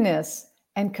 Beautiful. Kindness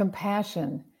and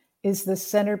compassion is the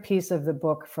centerpiece of the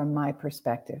book from my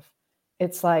perspective.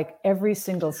 It's like every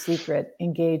single secret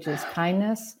engages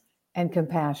kindness and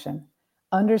compassion,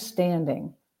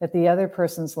 understanding that the other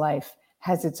person's life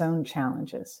has its own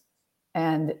challenges,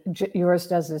 and yours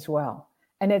does as well.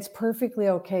 And it's perfectly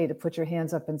okay to put your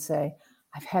hands up and say,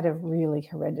 I've had a really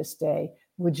horrendous day.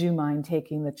 Would you mind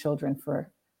taking the children for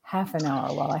half an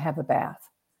hour while I have a bath?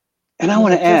 And I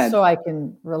want to add, just so I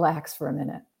can relax for a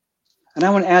minute. And I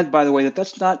want to add, by the way,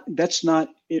 that's not,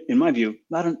 in my view,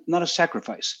 not a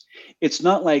sacrifice. It's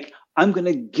not like I'm going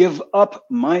to give up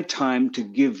my time to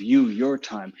give you your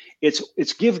time.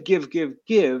 It's give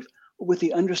with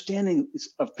the understanding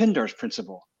of Pindar's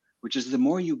principle, which is the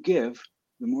more you give,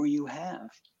 the more you have.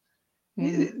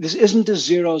 Mm-hmm. This isn't a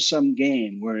zero-sum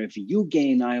game where if you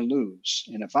gain, I lose.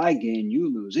 And if I gain,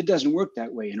 you lose. It doesn't work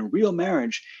that way. In a real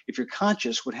marriage, if you're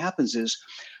conscious, what happens is,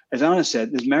 as Anna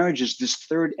said, this marriage is this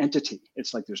third entity.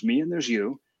 It's like there's me and there's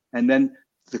you. And then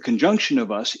the conjunction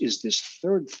of us is this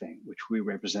third thing, which we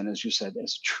represent, as you said,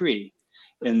 as a tree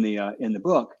in the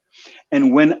book.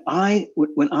 And when Anna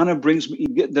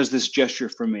does this gesture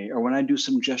for me, or when I do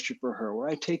some gesture for her, or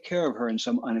I take care of her in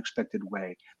some unexpected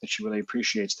way that she really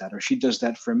appreciates that, or she does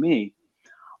that for me,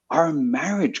 our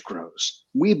marriage grows.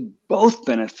 We both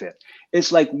benefit.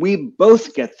 It's like we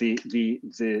both get the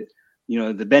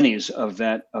bennies of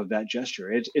that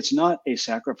gesture. It's not a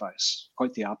sacrifice,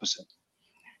 quite the opposite.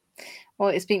 Well,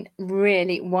 it's been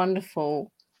really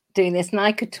wonderful doing this, and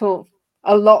I could talk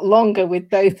a lot longer with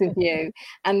both of you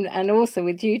and also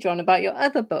with you, John, about your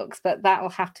other books, but that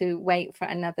will have to wait for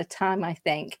another time, I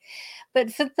think.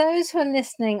 But for those who are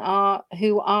listening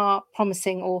who are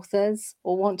promising authors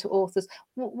or want to authors,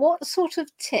 what sort of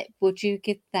tip would you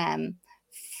give them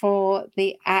for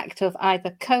the act of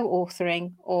either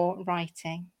co-authoring or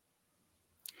writing?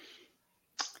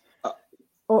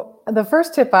 Well, the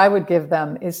first tip I would give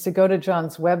them is to go to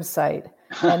John's website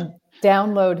and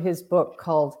download his book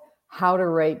called How to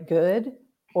Write Good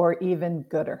or Even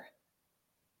Gooder.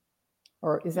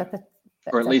 Or is that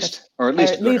or at least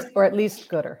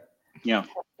gooder? Yeah.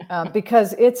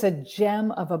 Because it's a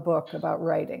gem of a book about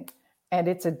writing, and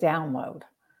it's a download.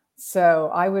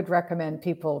 So I would recommend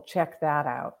people check that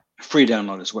out. Free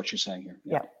download is what you're saying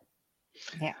here.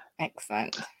 Yeah,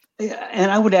 excellent. Yeah, and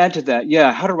I would add to that,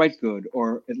 How to Write Good,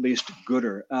 or at least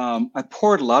gooder. I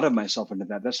poured a lot of myself into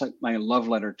that. That's like my love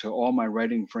letter to all my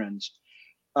writing friends.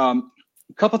 A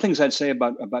couple of things I'd say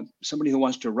about somebody who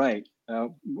wants to write.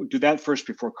 Do that first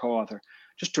before co-author.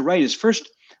 Just to write is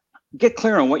first, get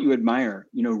clear on what you admire.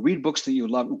 Read books that you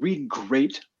love. Read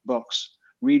great books.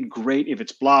 Read great, if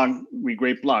it's blog, read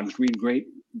great blogs. Read great,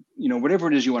 whatever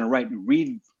it is you want to write.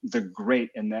 Read the great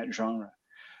in that genre,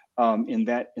 in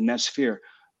that sphere.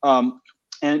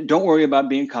 And don't worry about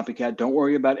being copycat. Don't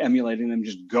worry about emulating them.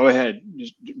 Just go ahead.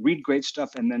 Just read great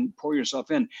stuff and then pour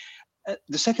yourself in.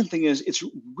 The second thing is, it's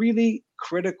really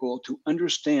critical to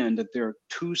understand that there are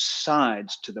two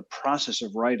sides to the process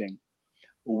of writing.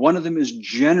 One of them is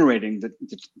generating the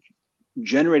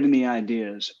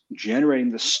ideas,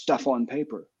 generating the stuff on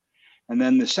paper. And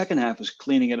then the second half is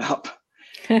cleaning it up.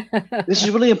 This is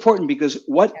really important because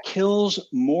what kills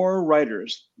more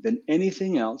writers than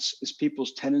anything else is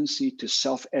people's tendency to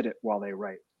self-edit while they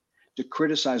write, to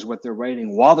criticize what they're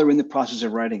writing while they're in the process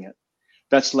of writing it.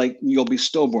 That's like you'll be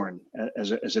stillborn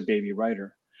as a baby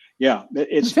writer. Yeah,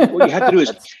 it's what you have to do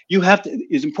is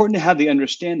it's important to have the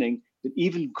understanding that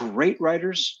even great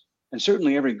writers, and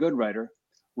certainly every good writer,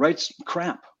 writes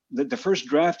crap. That the first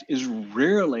draft is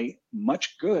rarely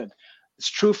much good. It's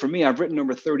true for me. I've written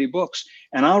over 30 books,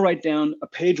 and I'll write down a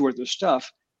page worth of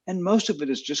stuff, and most of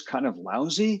it is just kind of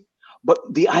lousy, but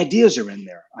the ideas are in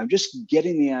there. I'm just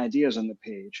getting the ideas on the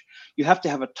page. You have to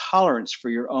have a tolerance for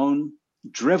your own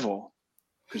drivel,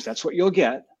 because that's what you'll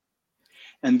get.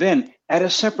 And then at a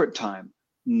separate time,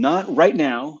 not right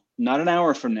now, not an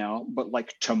hour from now, but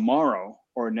like tomorrow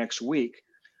or next week,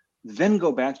 then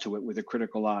go back to it with a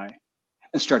critical eye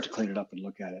and start to clean it up and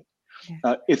look at it.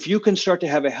 Yeah. If you can start to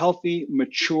have a healthy,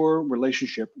 mature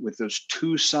relationship with those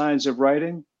two sides of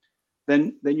writing,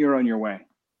 then you're on your way.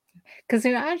 Because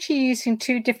you're actually using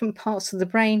two different parts of the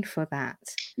brain for that.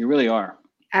 You really are.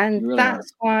 And really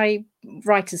that's why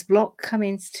writer's block come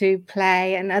into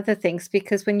play and other things,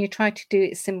 because when you try to do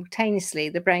it simultaneously,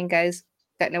 the brain goes,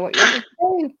 don't know what you're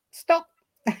doing, stop.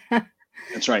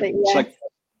 That's right. Yes.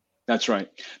 That's right.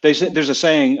 There's a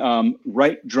saying,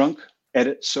 write drunk,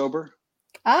 edit sober.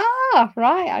 Ah,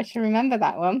 right. I should remember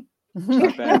that one.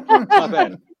 Not bad. Not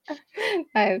bad.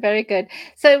 Oh, very good.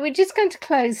 So we're just going to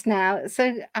close now.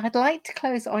 So I'd like to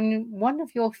close on one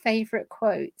of your favorite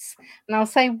quotes. And I'll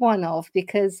say one of,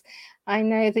 because I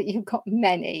know that you've got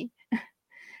many.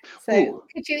 So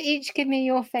could you each give me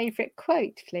your favorite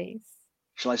quote, please?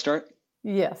 Shall I start?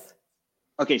 Yes.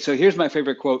 Okay, so here's my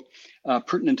favorite quote,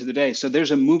 pertinent to the day. So there's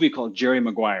a movie called Jerry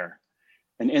Maguire.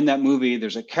 And in that movie,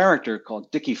 there's a character called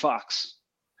Dickie Fox,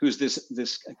 who's this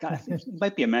guy. It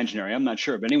might be imaginary, I'm not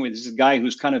sure. But anyway, this is a guy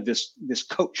who's kind of this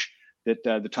coach that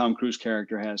the Tom Cruise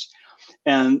character has.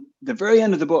 And the very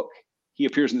end of the book, he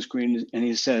appears on the screen and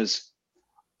he says,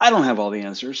 I don't have all the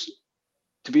answers.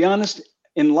 To be honest,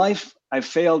 in life, I've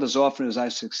failed as often as I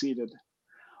succeeded.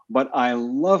 But I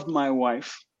love my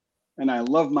wife and I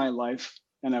love my life,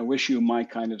 and I wish you my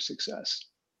kind of success.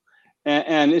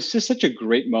 And it's just such a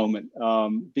great moment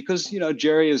because,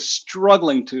 Jerry is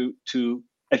struggling to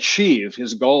achieve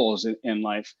his goals in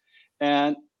life.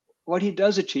 And what he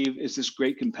does achieve is this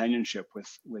great companionship with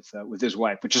his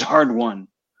wife, which is hard won.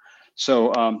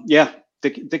 So,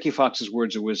 Dickie Fox's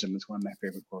words of wisdom is one of my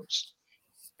favorite quotes.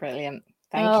 Brilliant.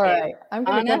 Thank you. All right. I'm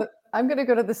going to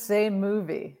go to the same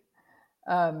movie.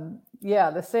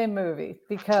 The same movie,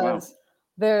 because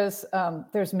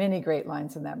there's many great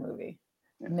lines in that movie,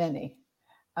 many.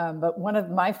 But one of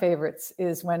my favorites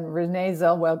is when Renee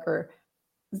Zellweger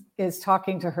is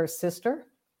talking to her sister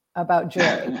about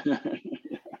Jerry.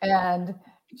 And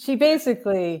she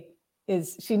basically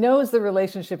she knows the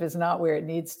relationship is not where it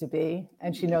needs to be.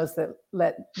 And she knows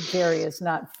that Jerry is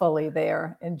not fully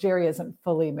there and Jerry isn't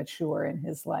fully mature in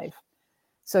his life.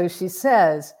 So she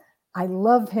says, I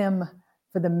love him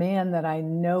for the man that I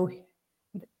know he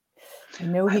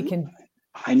can.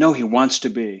 I know he wants to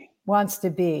be.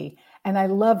 And I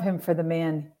love him for the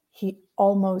man he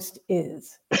almost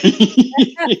is.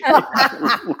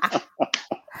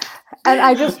 And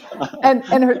I just,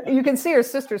 and her, you can see her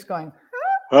sister's going,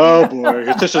 oh boy,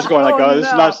 her sister's going like, oh, this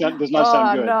does not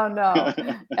sound good.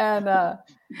 No.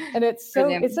 And it's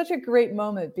such a great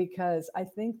moment, because I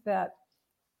think that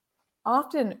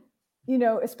often,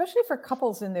 especially for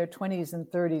couples in their 20s and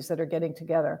 30s that are getting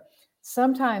together,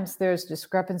 sometimes there's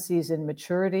discrepancies in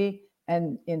maturity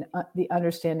and in the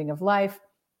understanding of life.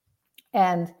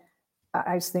 And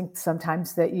I think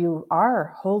sometimes that you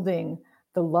are holding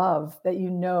the love that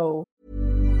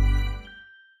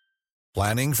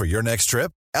Planning for your next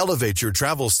trip? Elevate your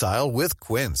travel style with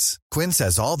Quince. Quince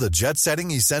has all the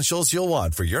jet-setting essentials you'll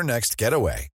want for your next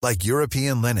getaway, like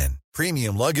European linen,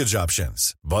 premium luggage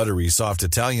options, buttery soft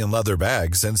Italian leather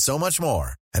bags, and so much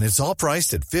more. And it's all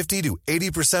priced at 50 to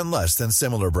 80% less than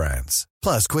similar brands.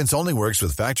 Plus, Quince only works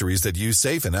with factories that use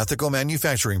safe and ethical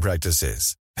manufacturing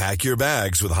practices. Pack your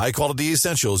bags with high-quality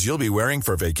essentials you'll be wearing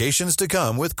for vacations to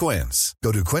come with Quince.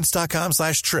 Go to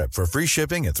quince.com/trip for free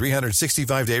shipping and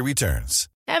 365-day returns.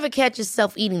 Ever catch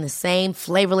yourself eating the same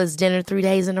flavorless dinner 3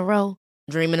 days in a row?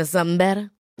 Dreaming of something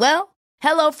better? Well,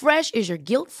 HelloFresh is your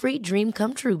guilt-free dream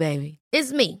come true, baby.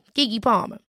 It's me, Keke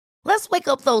Palmer. Let's wake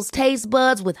up those taste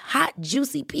buds with hot,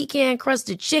 juicy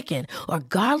pecan-crusted chicken or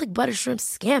garlic butter shrimp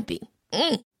scampi.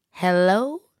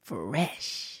 Hello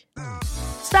Fresh.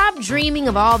 Stop dreaming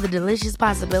of all the delicious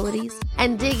possibilities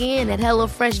and dig in at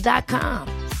HelloFresh.com.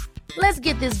 Let's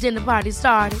get this dinner party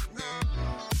started.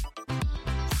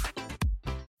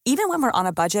 Even when we're on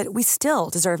a budget, we still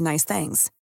deserve nice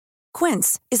things.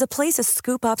 Quince is a place to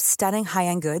scoop up stunning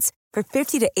high-end goods for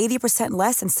 50 to 80%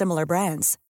 less than similar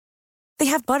brands. They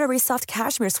have buttery soft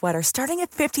cashmere sweaters starting at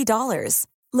 $50,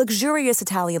 luxurious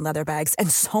Italian leather bags,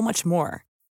 and so much more.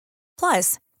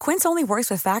 Plus, Quince only works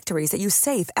with factories that use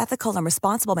safe, ethical, and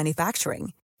responsible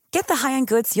manufacturing. Get the high-end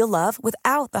goods you'll love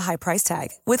without the high price tag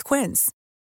with Quince.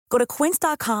 Go to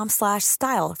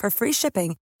quince.com/style for free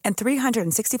shipping and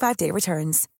 365-day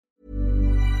returns.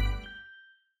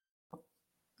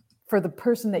 For the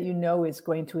person that is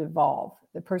going to evolve,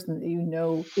 the person that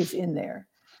is in there,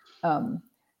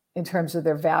 in terms of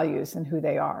their values and who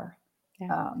they are.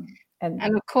 Yeah.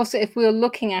 And of course, if we're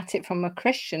looking at it from a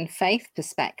Christian faith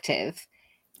perspective,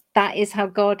 that is how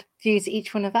God views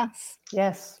each one of us.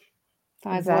 Yes,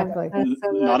 exactly.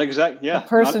 Not exact. Yeah. The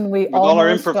person we all our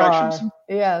imperfections. Are.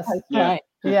 Yes. Yeah. Right.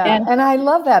 Yeah. And I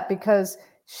love that, because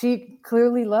she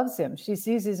clearly loves him. She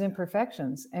sees his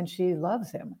imperfections and she loves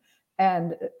him.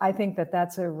 And I think that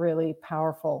that's a really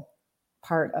powerful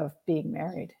part of being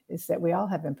married, is that we all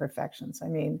have imperfections. I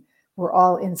mean, we're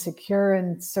all insecure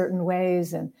in certain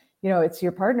ways. And, it's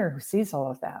your partner who sees all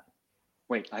of that.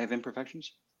 Wait, I have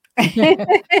imperfections?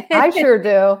 I sure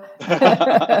do.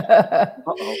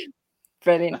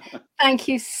 Brilliant. Thank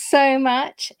you so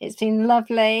much. It's been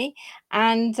lovely.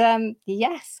 And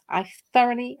yes, I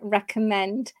thoroughly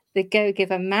recommend the Go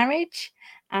Giver Marriage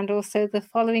and also the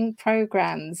following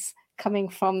programs coming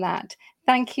from that.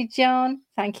 Thank you, John.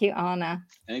 Thank you, Anna.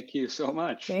 Thank you so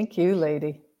much. Thank you,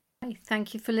 lady.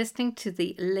 Thank you for listening to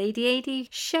the Lady AD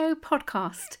Show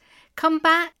podcast. Come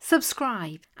back,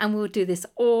 subscribe, and we'll do this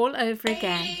all over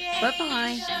again.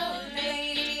 Bye-bye.